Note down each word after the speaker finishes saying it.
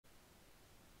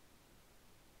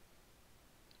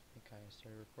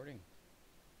Started recording.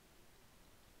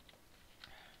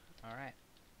 Alright.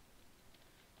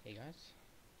 Hey guys.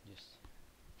 Just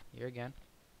here again.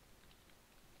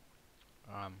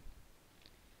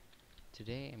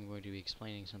 Today I'm going to be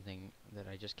explaining something that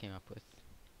I just came up with.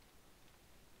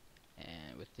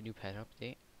 And with the new pet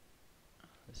update.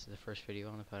 This is the first video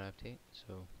on the pet update,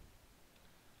 so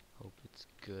hope it's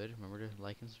good. Remember to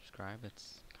like and subscribe,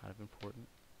 it's kind of important.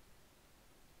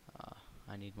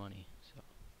 I need money, so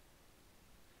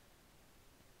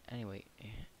anyway,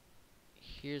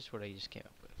 here's what I just came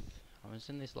up with. I was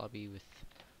in this lobby with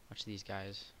a bunch of these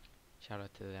guys, shout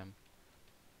out to them,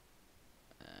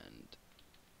 and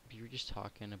we were just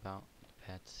talking about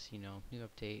pets, you know, new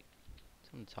update,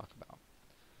 something to talk about.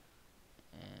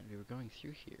 And we were going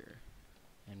through here,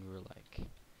 and we were like,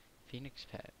 Phoenix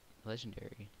Pet,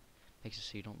 legendary, makes it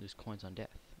so you don't lose coins on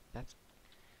death. That's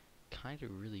kind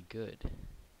of really good.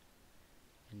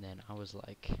 And then I was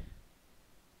like,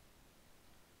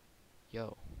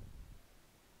 yo,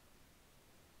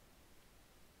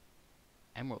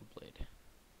 Emerald Blade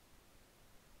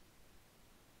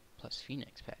plus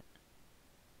Phoenix Pet.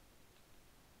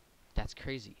 That's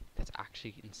crazy. That's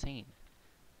actually insane.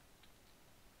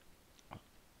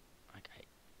 Like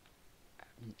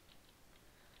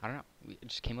I don't know. We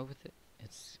just came up with it.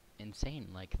 It's insane.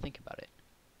 Like, think about it.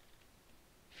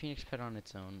 Phoenix Pet on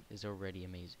its own is already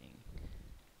amazing.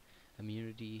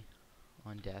 Immunity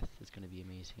on death is going to be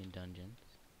amazing in dungeons.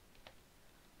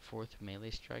 Fourth melee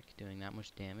strike, doing that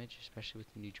much damage, especially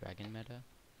with the new dragon meta,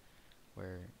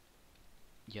 where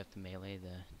you have to melee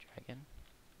the dragon.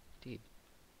 Dude,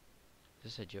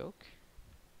 is this a joke?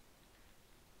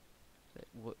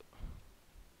 What?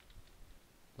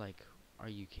 Like, are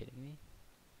you kidding me?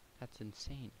 That's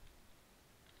insane.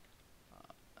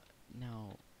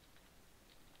 Now,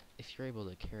 if you're able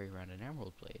to carry around an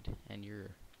Emerald Blade, and you're,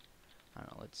 I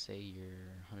don't know, let's say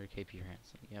you're 100k pure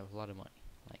handsome, you have a lot of money,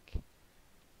 like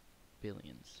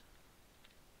billions.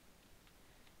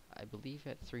 I believe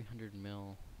at 300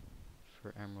 mil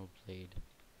for Emerald Blade,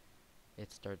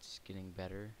 it starts getting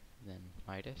better than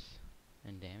Midas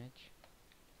in damage.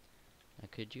 Now,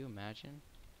 could you imagine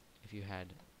if you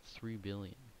had 3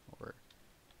 billion or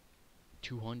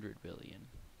 200 billion,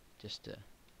 just to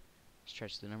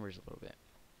stretch the numbers a little bit?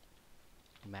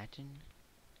 Imagine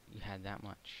you had that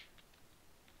much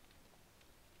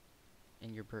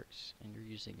in your purse and you're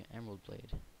using an Emerald Blade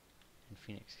and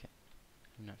Phoenix Kit.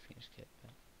 I'm not Phoenix Kit,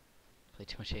 but I play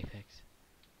too much Apex.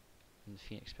 And the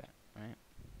Phoenix Pet, right?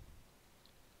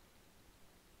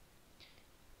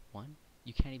 One,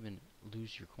 you can't even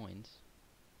lose your coins.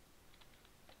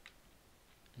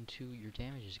 And two, your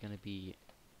damage is gonna be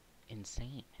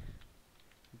insane.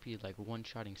 It'd be like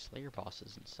one-shotting Slayer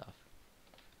bosses and stuff.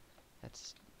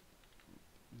 That's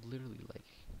literally like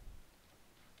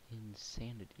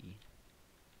insanity.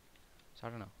 So I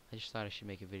don't know. I just thought I should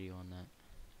make a video on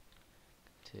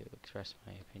that to express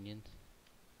my opinions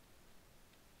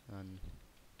on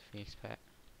the Phoenix Pet.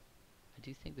 I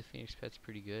do think the Phoenix Pet's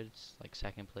pretty good. It's like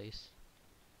second place,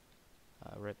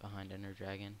 right behind Ender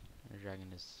Dragon. Ender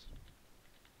Dragon is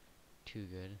too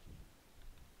good,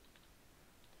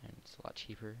 and it's a lot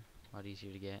cheaper, a lot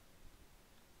easier to get.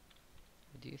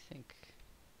 I do think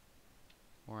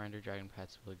more Ender Dragon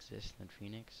pets will exist than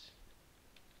Phoenix,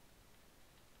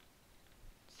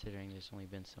 considering there's only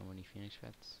been so many Phoenix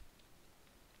Pets.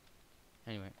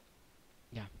 Anyway,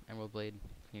 yeah, Emerald Blade,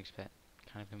 Phoenix Pet,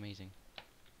 kind of amazing.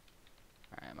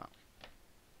 Alright, I'm out.